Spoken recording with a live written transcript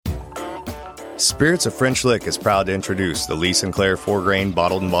Spirits of French Lick is proud to introduce the Lee Sinclair 4-grain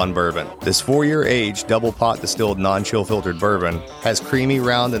bottled and bond bourbon. This 4-year aged double pot distilled non-chill filtered bourbon has creamy,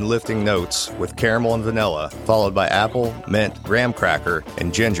 round, and lifting notes with caramel and vanilla, followed by apple, mint, graham cracker,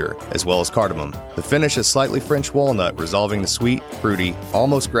 and ginger, as well as cardamom. The finish is slightly French walnut, resolving the sweet, fruity,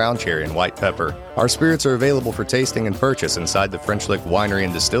 almost ground cherry and white pepper. Our spirits are available for tasting and purchase inside the French Lick Winery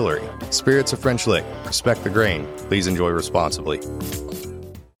and Distillery. Spirits of French Lick. Respect the grain. Please enjoy responsibly.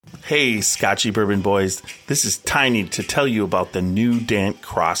 Hey, Scotchy Bourbon Boys. This is Tiny to tell you about the new Dant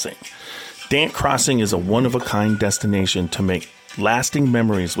Crossing. Dant Crossing is a one-of-a-kind destination to make lasting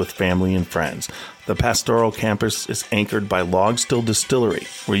memories with family and friends. The pastoral campus is anchored by Log Still Distillery,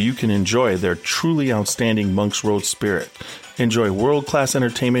 where you can enjoy their truly outstanding Monks Road spirit. Enjoy world-class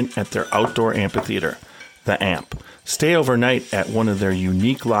entertainment at their outdoor amphitheater, the AMP. Stay overnight at one of their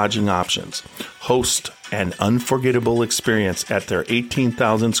unique lodging options. Host an unforgettable experience at their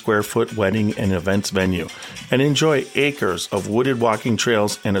 18,000 square foot wedding and events venue. And enjoy acres of wooded walking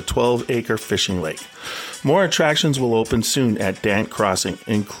trails and a 12-acre fishing lake. More attractions will open soon at Dant Crossing,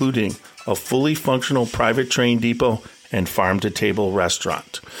 including a fully functional private train depot and farm-to-table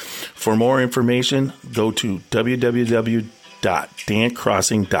restaurant. For more information, go to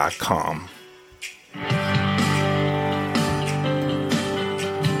www.dantcrossing.com.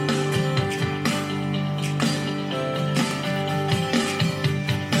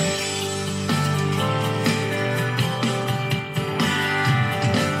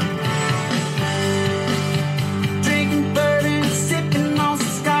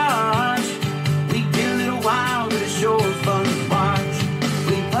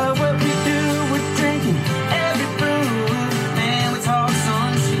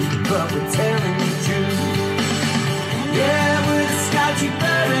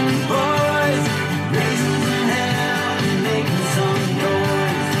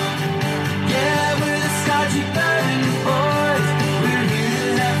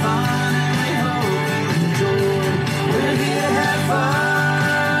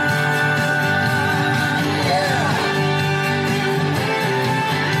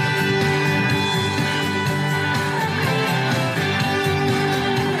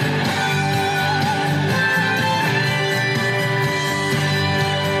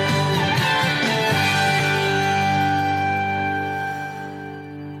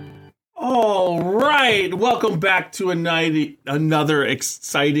 Welcome back to another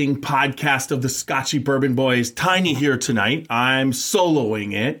exciting podcast of the Scotchy Bourbon Boys. Tiny here tonight. I'm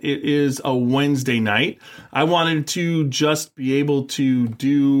soloing it. It is a Wednesday night. I wanted to just be able to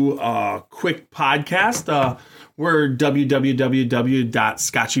do a quick podcast. We're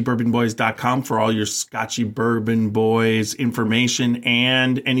www.scotchybourbonboys.com for all your Scotchy Bourbon Boys information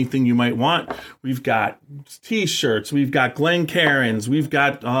and anything you might want. We've got t-shirts, we've got Glencairns, we've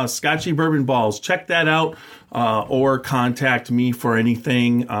got Scotchy Bourbon Balls. Check that out or contact me for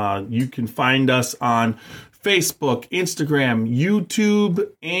anything. You can find us on Facebook, Instagram, YouTube,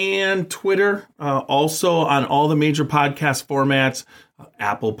 and Twitter. Also on all the major podcast formats,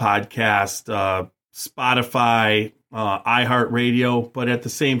 Apple Podcast, Spotify, iHeartRadio, but at the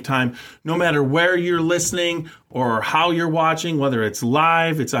same time, no matter where you're listening or how you're watching, whether it's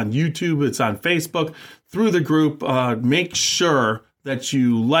live, it's on YouTube, it's on Facebook, through the group, make sure that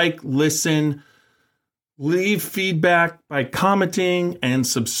you listen, leave feedback by commenting, and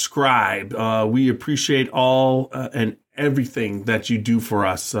subscribe. We appreciate all and everything that you do for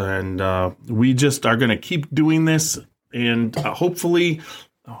us, and we just are going to keep doing this, and hopefully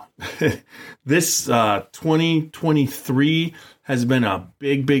this 2023 has been a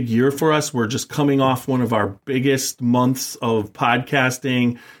big year for us. We're just coming off one of our biggest months of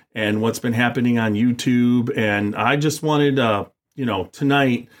podcasting and what's been happening on YouTube. And I just wanted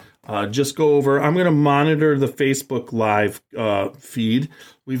tonight, just go over. I'm going to monitor the Facebook Live feed.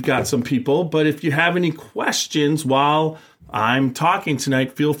 We've got some people, but if you have any questions while I'm talking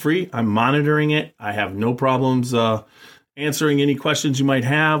tonight, feel free. I'm monitoring it. I have no problems answering any questions you might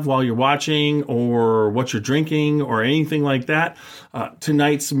have while you're watching or what you're drinking or anything like that.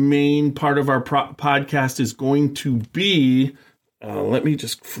 Tonight's main part of our podcast is going to be, let me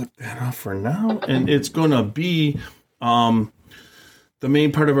just flip that off for now. And it's going to be, the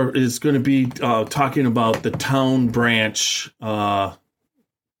main part of our is going to be talking about the Town Branch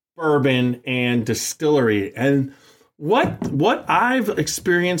Bourbon and Distillery and what I've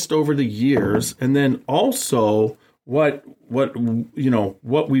experienced over the years, and then also what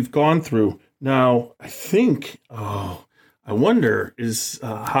we've gone through. Now, I think, I wonder is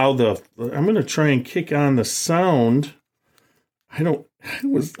how I'm going to try and kick on the sound. I don't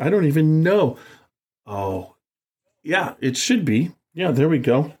even know. Oh, yeah, it should be. Yeah, there we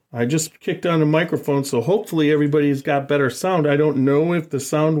go. I just kicked on the microphone, so hopefully everybody's got better sound. I don't know if the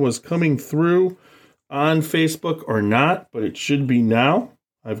sound was coming through on Facebook or not, but it should be now.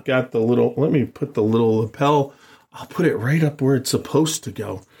 I've got let me put the little lapel. I'll put it right up where it's supposed to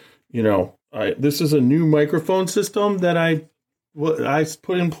go. This is a new microphone system that I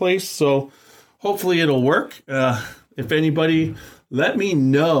put in place, so hopefully it'll work. If anybody, let me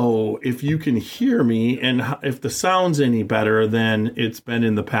know if you can hear me and if the sound's any better than it's been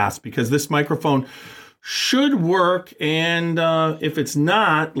in the past, because this microphone should work. And if it's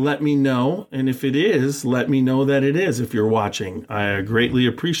not, let me know. And if it is, let me know that it is if you're watching. I greatly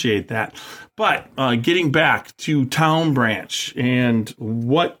appreciate that. But getting back to Town Branch and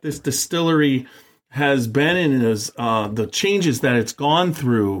what this distillery has been in is the changes that it's gone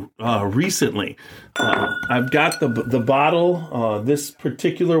through recently. I've got the bottle. This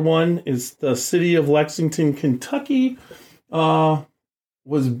particular one is the city of Lexington, Kentucky. Was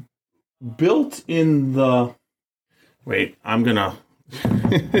built in the... Wait, I'm not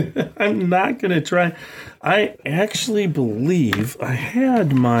going to try. I actually believe I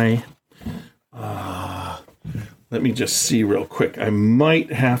had my... let me just see real quick. I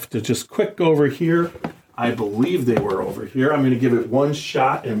might have to just quick go over here. I believe they were over here. I'm going to give it one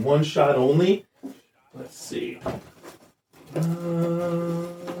shot and one shot only. Let's see.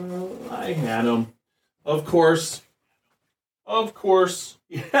 I had them. Of course.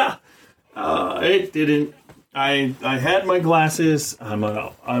 Yeah. It didn't. I had my glasses.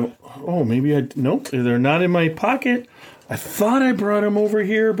 Nope, they're not in my pocket. I thought I brought them over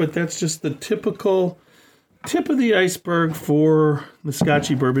here, but that's just the typical tip of the iceberg for the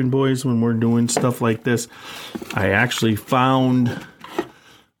Scotchy Bourbon Boys when we're doing stuff like this. I actually found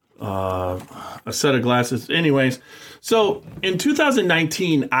a set of glasses. Anyways, so in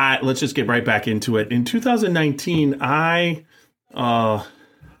 2019, let's just get right back into it. In 2019, I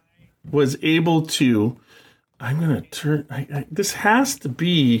was able to... I'm going to turn... this has to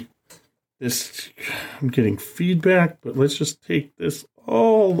be... I'm getting feedback, but let's just take this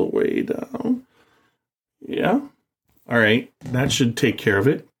all the way down. Yeah. All right. That should take care of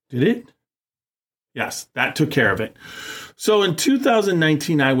it. Did it? Yes, that took care of it. So in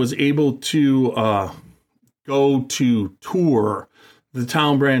 2019, I was able to go to tour the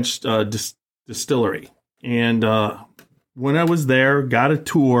Town Branch distillery. And when I was there, got a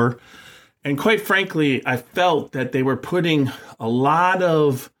tour. And quite frankly, I felt that they were putting a lot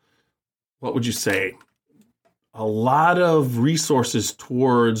of, what would you say, a lot of resources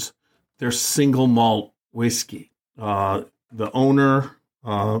towards their single malt whiskey. The owner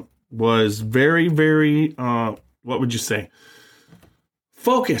was very, very, what would you say,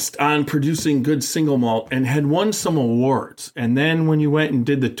 focused on producing good single malt and had won some awards. And then when you went and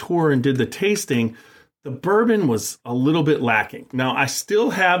did the tour and did the tasting, the bourbon was a little bit lacking. Now, I still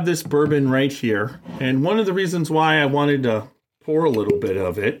have this bourbon right here. And one of the reasons why I wanted to pour a little bit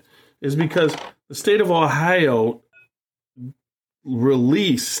of it is because the state of Ohio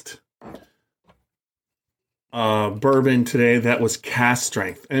released bourbon today that was cask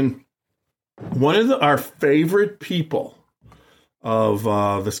strength. And one of our favorite people of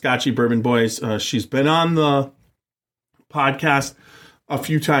the Scotchy Bourbon Boys, she's been on the podcast a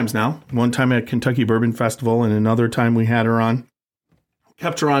few times now. One time at Kentucky Bourbon Festival, and another time we had her on.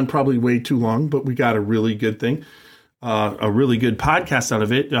 Kept her on probably way too long, but we got a really good thing, a really good podcast out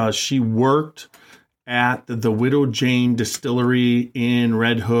of it. She worked at the Widow Jane Distillery in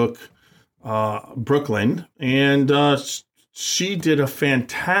Red Hook, Brooklyn, and she did a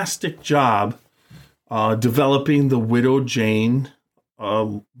fantastic job developing the Widow Jane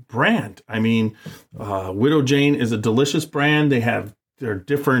brand. I mean, Widow Jane is a delicious brand. They're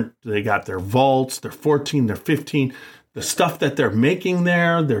different. They got their vaults, they're 14, they're 15. The stuff that they're making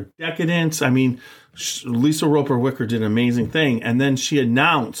there, their decadence. I mean, Lisa Roper Wicker did an amazing thing. And then she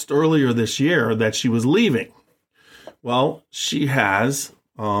announced earlier this year that she was leaving. Well, she has,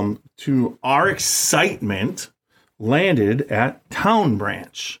 to our excitement, landed at Town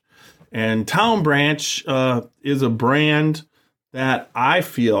Branch. And Town Branch is a brand that I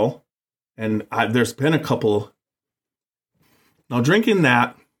feel, and there's been a couple. Now, drinking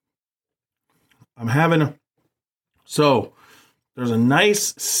that, I'm having so there's a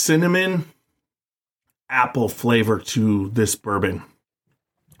nice cinnamon apple flavor to this bourbon,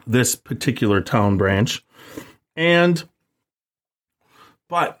 this particular Town Branch.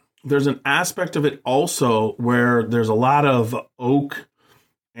 But there's an aspect of it also where there's a lot of oak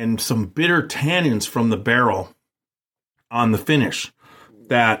and some bitter tannins from the barrel on the finish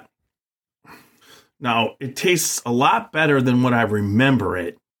that now it tastes a lot better than what I remember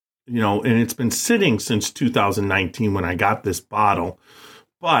it, and it's been sitting since 2019 when I got this bottle.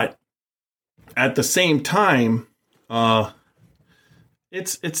 But at the same time,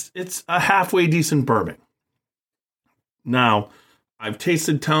 it's a halfway decent bourbon. Now, I've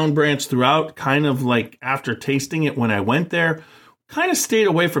tasted Town Branch throughout, kind of like after tasting it when I went there, kind of stayed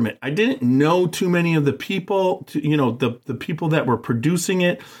away from it. I didn't know too many of the people, the people that were producing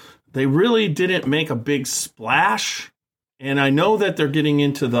it. They really didn't make a big splash. And I know that they're getting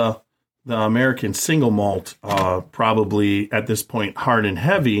into the American single malt, probably at this point, hard and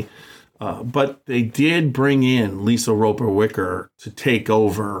heavy. But they did bring in Lisa Roper Wicker to take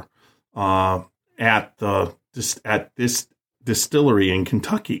over at this distillery in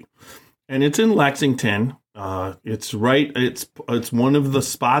Kentucky, and it's in Lexington. It's one of the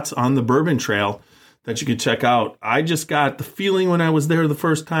spots on the Bourbon Trail that you could check out. I just got the feeling when I was there the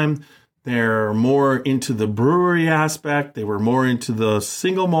first time, they're more into the brewery aspect. They were more into the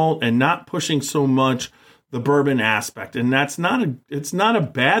single malt and not pushing so much the bourbon aspect. And it's not a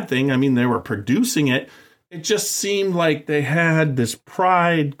bad thing. I mean, they were producing it. It just seemed like they had this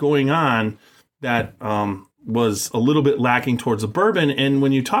pride going on that was a little bit lacking towards the bourbon. And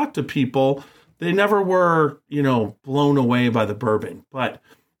when you talk to people, they never were, blown away by the bourbon. But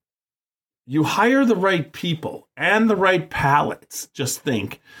you hire the right people and the right palates. Just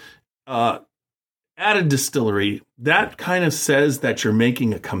think, at a distillery, that kind of says that you're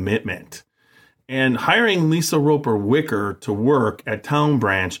making a commitment. And hiring Lisa Roper Wicker to work at Town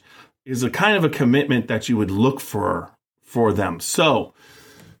Branch is a kind of a commitment that you would look for them. So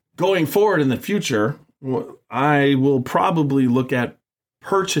going forward in the future, I will probably look at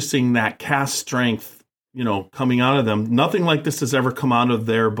purchasing that cask strength, coming out of them. Nothing like this has ever come out of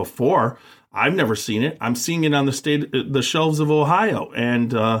there before. I've never seen it. I'm seeing it on the shelves of Ohio,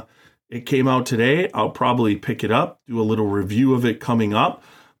 and it came out today. I'll probably pick it up, do a little review of it coming up.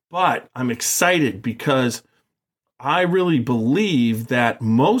 But I'm excited because I really believe that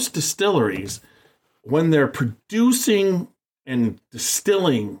most distilleries, when they're producing and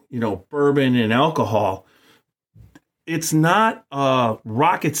distilling, bourbon and alcohol, it's not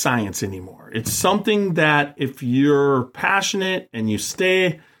rocket science anymore. It's something that if you're passionate and you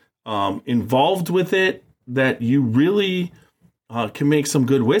stay involved with it, that you really can make some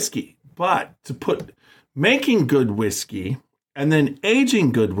good whiskey. But making good whiskey and then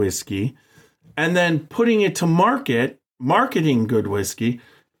aging good whiskey and then putting it to marketing good whiskey,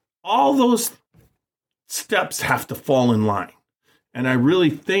 all those steps have to fall in line. And I really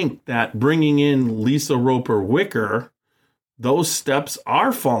think that bringing in Lisa Roper Wicker, those steps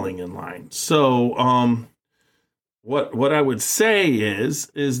are falling in line. So what I would say is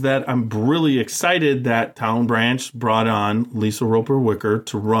that I'm really excited that Town Branch brought on Lisa Roper Wicker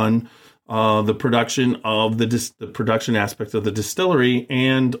to run the production of the production aspect of the distillery,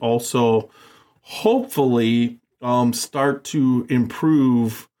 and also hopefully start to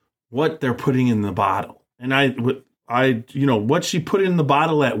improve what they're putting in the bottle. And I what she put in the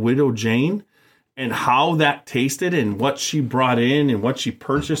bottle at Widow Jane and how that tasted and what she brought in and what she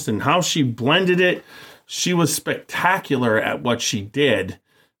purchased and how she blended it. She was spectacular at what she did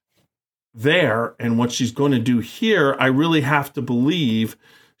there, and what she's going to do here. I really have to believe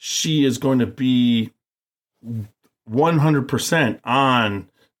she is going to be 100% on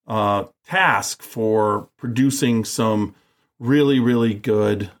task for producing some really, really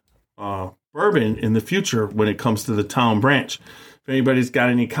good bourbon in the future when it comes to the Town Branch. If anybody's got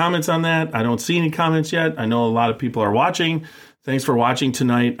any comments on that, I don't see any comments yet. I know a lot of people are watching. Thanks for watching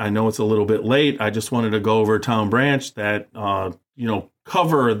tonight. I know it's a little bit late. I just wanted to go over Town Branch, that,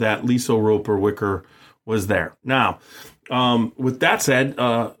 cover that Lisa Roper Wicker was there. Now, with that said,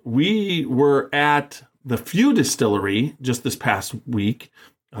 we were at the Few Distillery just this past week.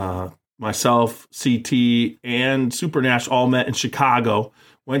 Myself, CT, and Super Nash all met in Chicago.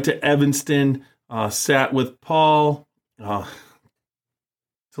 Went to Evanston, sat with Paul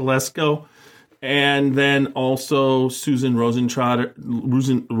Telesco, and then also Susan Rosentretter,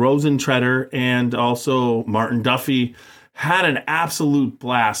 and also Martin Duffy. Had an absolute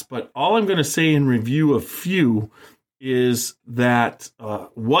blast. But all I'm going to say in review of Few is that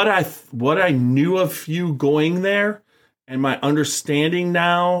what I knew of Few going there, and my understanding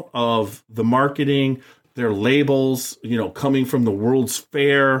now of the marketing, their labels, coming from the World's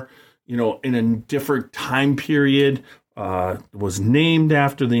Fair, in a different time period, was named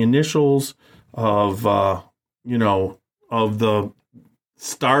after the initials of the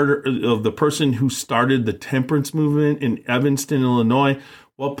starter of the person who started the temperance movement in Evanston, Illinois.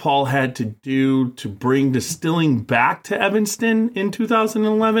 What Paul had to do to bring distilling back to Evanston in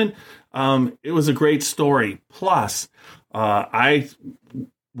 2011. It was a great story. Plus, I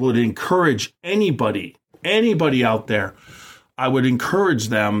would encourage anybody out there. I would encourage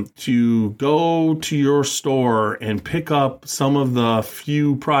them to go to your store and pick up some of the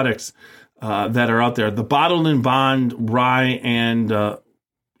few products that are out there. The Bottled and Bond rye and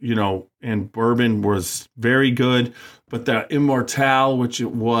and bourbon was very good, but the Immortelle, which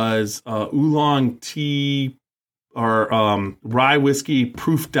it was oolong tea or rye whiskey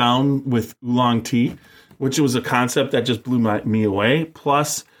proofed down with oolong tea, which was a concept that just blew me away.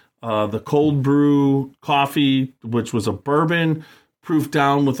 Plus the cold brew coffee, which was a bourbon proofed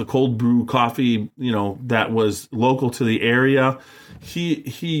down with a cold brew coffee, that was local to the area. He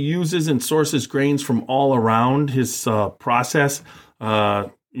uses and sources grains from all around. His process,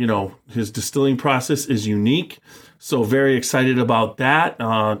 his distilling process is unique. So very excited about that.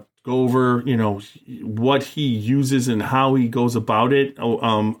 Go over, what he uses and how he goes about it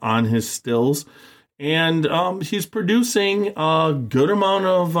on his stills. And he's producing a good amount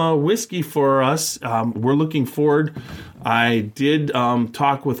of whiskey for us. We're looking forward. I did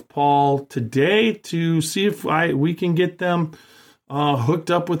talk with Paul today to see if we can get them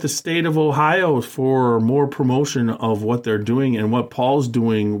hooked up with the state of Ohio for more promotion of what they're doing and what Paul's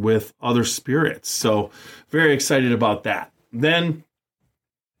doing with other spirits. So very excited about that. Then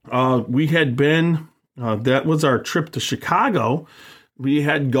we had been, that was our trip to Chicago. We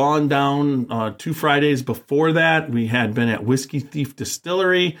had gone down 2 Fridays before that. We had been at Whiskey Thief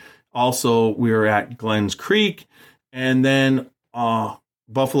Distillery. Also, we were at Glens Creek. And then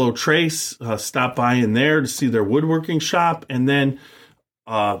Buffalo Trace, stopped by in there to see their woodworking shop. And then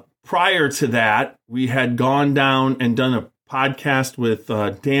prior to that, we had gone down and done a podcast with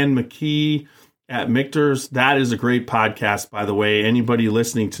Dan McKee at Michter's. That is a great podcast, by the way. Anybody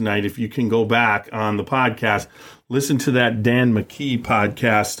listening tonight, if you can go back on the podcast, listen to that Dan McKee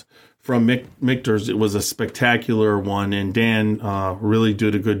podcast from Michter's. It was a spectacular one, and Dan really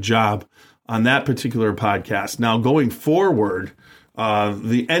did a good job on that particular podcast. Now, going forward,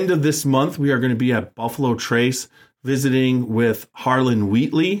 the end of this month, we are going to be at Buffalo Trace visiting with Harlan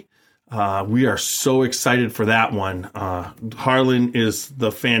Wheatley. We are so excited for that one. Harlan is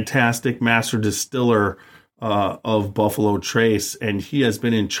the fantastic master distiller of Buffalo Trace, and he has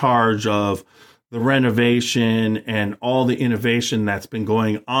been in charge of the renovation and all the innovation that's been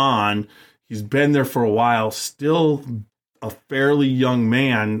going on. He's been there for a while, still a fairly young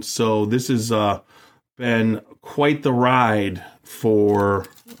man, so this has been quite the ride for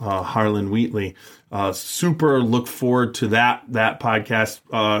Harlan Wheatley. Super look forward to that podcast.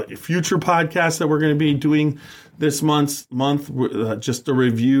 Future podcasts that we're going to be doing this month, just a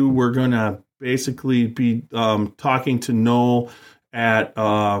review. We're going to basically be talking to Noel at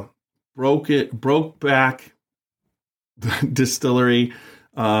Brokeback Distillery,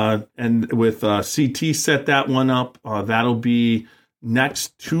 and with CT set that one up. That'll be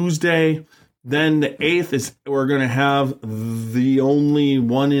next Tuesday. Then the 8th is we're going to have the only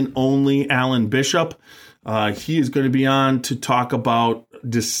one and only Alan Bishop. He is going to be on to talk about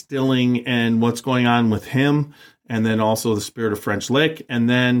distilling and what's going on with him, and then also the Spirit of French Lick. And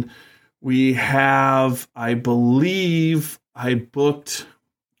then we have, I believe, I booked.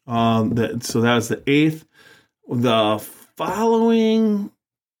 So that was the 8th. The following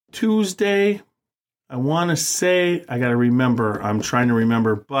Tuesday, I want to say, I got to remember. I'm trying to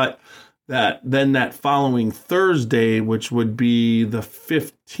remember, but that following Thursday, which would be the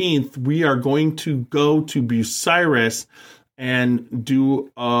 15th, we are going to go to Bucyrus and do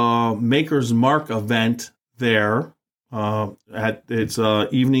a Maker's Mark event there. It's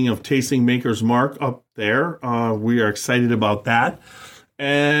evening of tasting Maker's Mark up there. We are excited about that.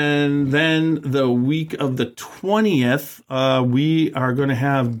 And then the week of the 20th, we are going to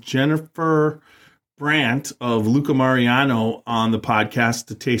have Jennifer Brandt of Luca Mariano on the podcast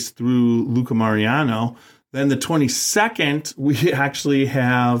to taste through Luca Mariano. Then the 22nd, we actually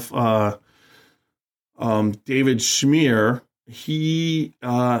have David Schmier. He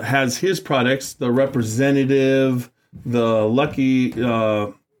has his products, the Representative, the Lucky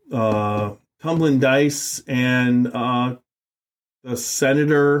Tumbling Dice, and the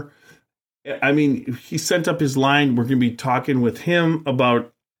Senator. I mean, he sent up his line. We're going to be talking with him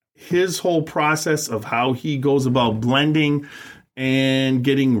about his whole process of how he goes about blending and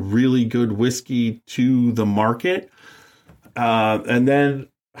getting really good whiskey to the market. And then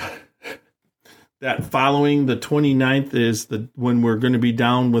that following the 29th is when we're going to be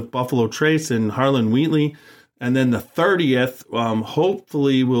down with Buffalo Trace and Harlan Wheatley. And then the 30th,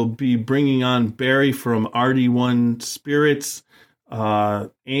 hopefully we'll be bringing on Barry from RD1 Spirits, and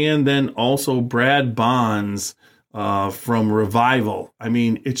then also Brad Bonds from Revival. I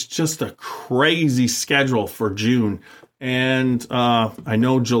mean, it's just a crazy schedule for June. And I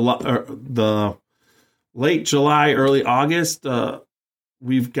know July, the late July, early August,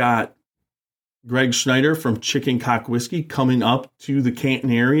 we've got Greg Schneider from Chicken Cock Whiskey coming up to the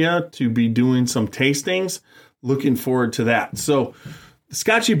Canton area to be doing some tastings. Looking forward to that. So the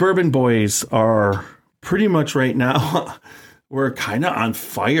Scotchy Bourbon Boys are pretty much right now, we're kind of on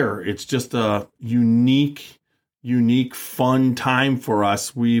fire. It's just a unique, fun time for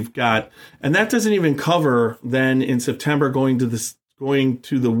us. We've got, and that doesn't even cover then in September going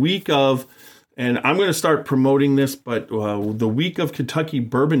to the week of, and I'm going to start promoting this, but the week of Kentucky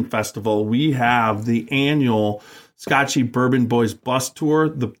Bourbon Festival, we have the annual Scotchy Bourbon Boys bus tour.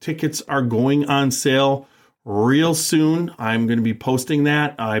 The tickets are going on sale real soon. I'm going to be posting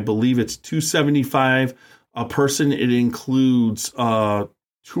that. I believe it's $275 a person. It includes a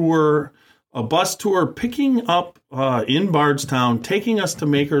bus tour picking up in Bardstown, taking us to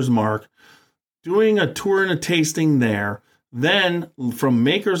Maker's Mark, doing a tour and a tasting there. Then from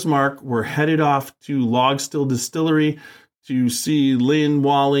Maker's Mark, we're headed off to Log Still Distillery to see Lynn,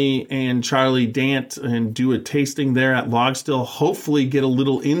 Wally, and Charlie Dant and do a tasting there at Log Still. Hopefully get a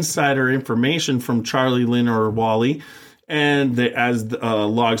little insider information from Charlie, Lynn, or Wally, and as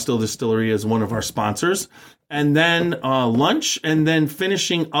Log Still Distillery is one of our sponsors. And then lunch, and then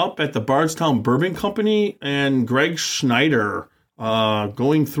finishing up at the Bardstown Bourbon Company and Greg Schneider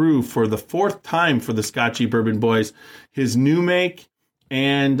going through for the fourth time for the Scotchy Bourbon Boys, his new make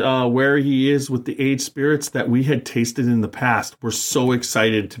and where he is with the aged spirits that we had tasted in the past. We're so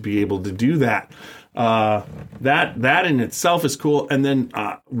excited to be able to do that. That in itself is cool. And then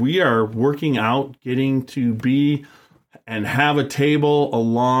we are working out getting to be and have a table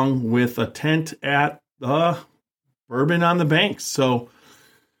along with a tent at Bourbon on the Banks. So,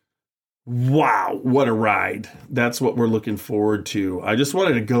 wow, what a ride. That's what we're looking forward to. I just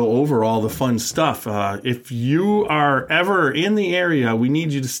wanted to go over all the fun stuff. If you are ever in the area, we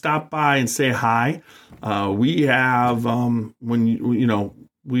need you to stop by and say hi. We have,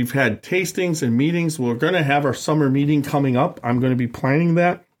 we've had tastings and meetings. We're going to have our summer meeting coming up. I'm going to be planning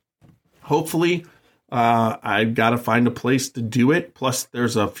that. Hopefully, I've got to find a place to do it. Plus,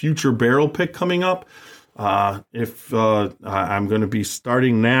 there's a future barrel pick coming up. I'm going to be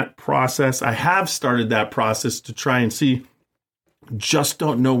starting that process. I have started that process to try and see. Just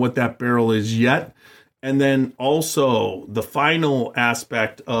don't know what that barrel is yet. And then also the final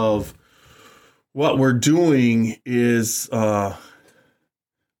aspect of what we're doing is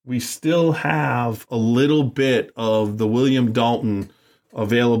we still have a little bit of the William Dalton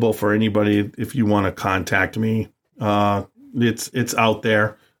available for anybody if you want to contact me. It's out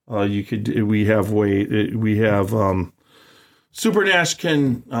there. We have Super Nash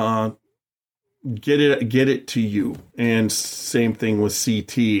can get it to you, and same thing with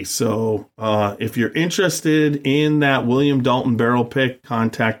CT. So if you're interested in that William Dalton barrel pick,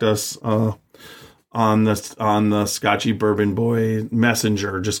 contact us on the Scotchy Bourbon Boy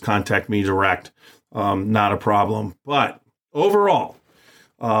Messenger. Just contact me direct. Not a problem. But overall,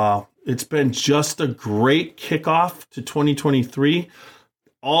 it's been just a great kickoff to 2023.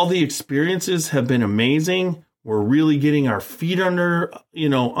 All the experiences have been amazing. We're really getting our feet under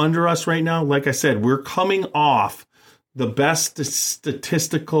us right now. Like I said, we're coming off the best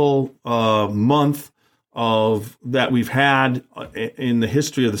statistical month that we've had in the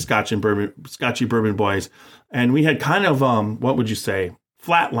history of the Scotchy Bourbon Boys. And we had kind of, what would you say,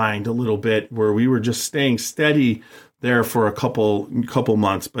 flatlined a little bit, where we were just staying steady there for a couple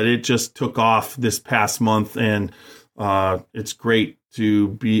months, but it just took off this past month, and it's great to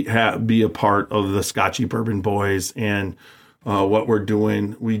be a part of the Scotchy Bourbon Boys and what we're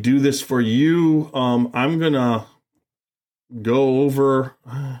doing. We do this for you. I'm gonna go over.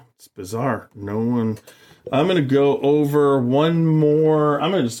 It's bizarre. I'm gonna go over one more.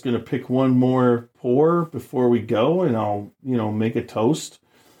 I'm just gonna pick one more pour before we go, and I'll make a toast.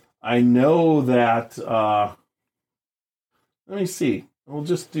 I know that. Let me see. We'll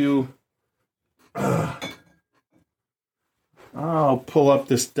just do. I'll pull up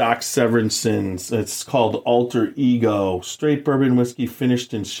this Doc Severinson's. It's called Alter Ego. Straight bourbon whiskey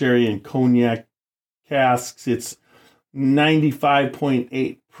finished in sherry and cognac casks. It's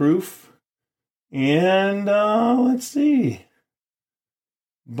 95.8 proof. And let's see.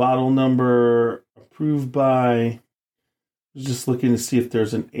 Bottle number approved by... I was just looking to see if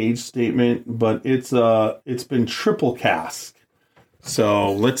there's an age statement, but it's been triple cask.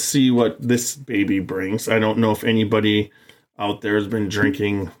 So let's see what this baby brings. I don't know if anybody out there has been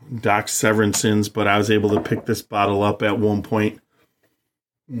drinking Doc Severinson's, but I was able to pick this bottle up at one point.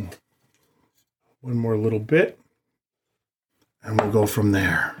 One more little bit, and we'll go from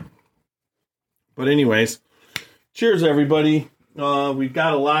there. But anyways, cheers, everybody. We've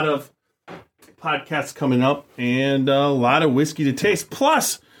got a lot of podcasts coming up and a lot of whiskey to taste.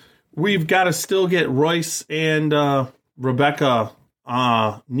 Plus, we've got to still get Royce and Rebecca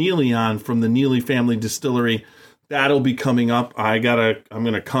Neely on from the Neely Family Distillery. That'll be coming up. I'm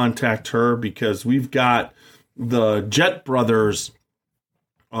going to contact her because we've got the Jet Brothers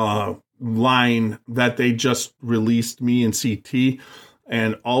line that they just released, me and CT,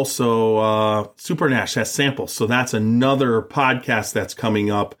 and also Super Nash has samples. So that's another podcast that's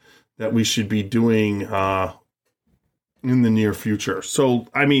coming up that we should be doing in the near future. So,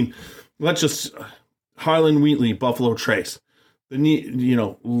 I mean, let's just Harlan Wheatley, Buffalo Trace,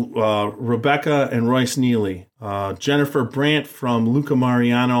 Rebecca and Royce Neely, Jennifer Brandt from Luca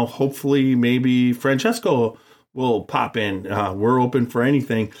Mariano. Hopefully, maybe Francesco will pop in. We're open for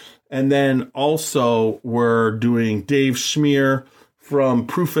anything. And then also we're doing Dave Schmier from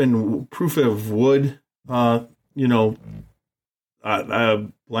Proof of Wood, blenders.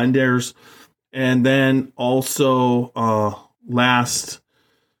 And then also last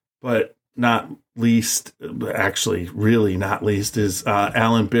but not least, actually really not least, is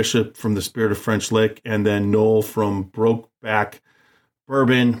Alan Bishop from the Spirit of French Lick, and then Noel from Brokeback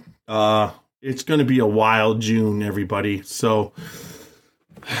Bourbon. It's going to be a wild June, everybody. So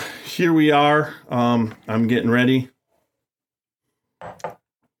here we are. I'm getting ready.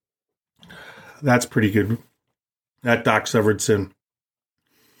 That's pretty good. That Doc Severinsen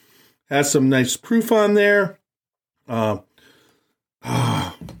has some nice proof on there. I'm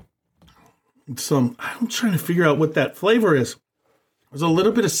trying to figure out what that flavor is. There's a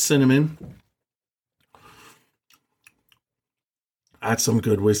little bit of cinnamon. That's some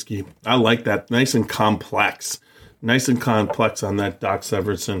good whiskey. I like that. Nice and complex. Nice and complex on that Doc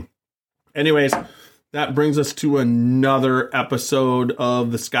Severinsen. Anyways, that brings us to another episode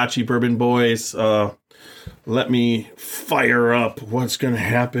of the Scotchy Bourbon Boys. Let me fire up what's going to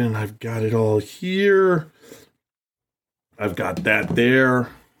happen. I've got it all here. I've got that there.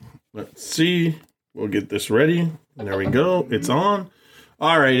 Let's see. We'll get this ready. There we go. It's on.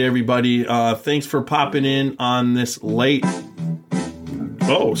 All right, everybody. Thanks for popping in on this late.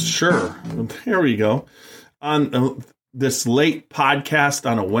 Oh, sure. There we go. On this late podcast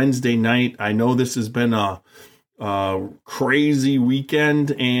on a Wednesday night. I know this has been a crazy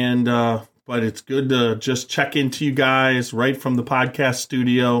weekend, and but it's good to just check into you guys right from the podcast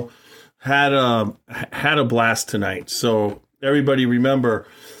studio. Had a blast tonight. So everybody remember,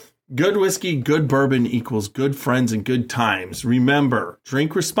 good whiskey, good bourbon equals good friends and good times. Remember,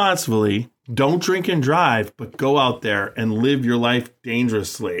 drink responsibly. Don't drink and drive, but go out there and live your life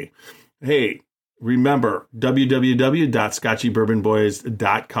dangerously. Hey, remember,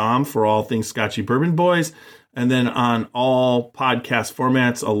 www.scotchybourbonboys.com for all things Scotchy Bourbon Boys. And then on all podcast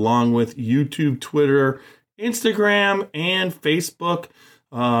formats, along with YouTube, Twitter, Instagram, and Facebook.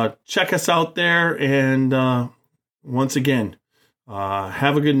 Check us out there. And once again,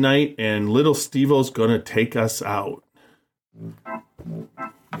 have a good night. And little Steve-O's going to take us out.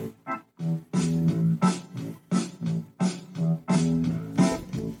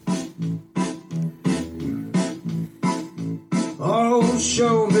 Oh,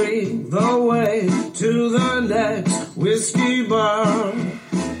 show me the way to the next whiskey bar.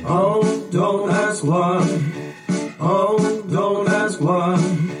 Oh, don't ask why. Oh, don't ask why.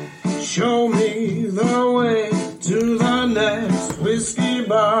 Show me the way to the next whiskey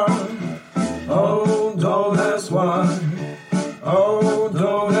bar. Oh, don't ask why. Oh,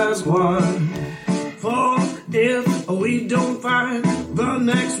 don't ask why. For if we don't find the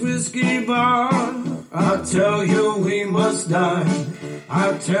next whiskey bar, I tell you we must die.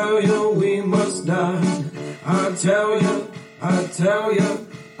 I tell you we must die. I tell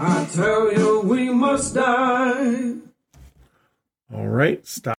you we must die. All right,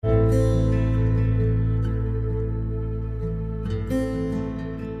 stop.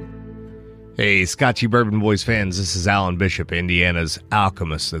 Hey, Scotchy Bourbon Boys fans, this is Alan Bishop, Indiana's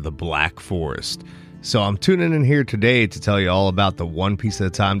alchemist of the Black Forest. So I'm tuning in here today to tell you all about the One Piece at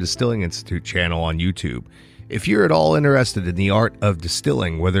a Time Distilling Institute channel on YouTube. If you're at all interested in the art of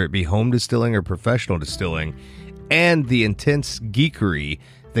distilling, whether it be home distilling or professional distilling, and the intense geekery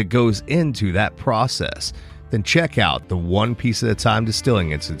that goes into that process, then check out the One Piece at a Time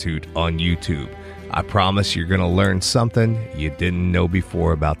Distilling Institute on YouTube. I promise you're going to learn something you didn't know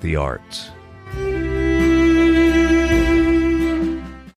before about the arts.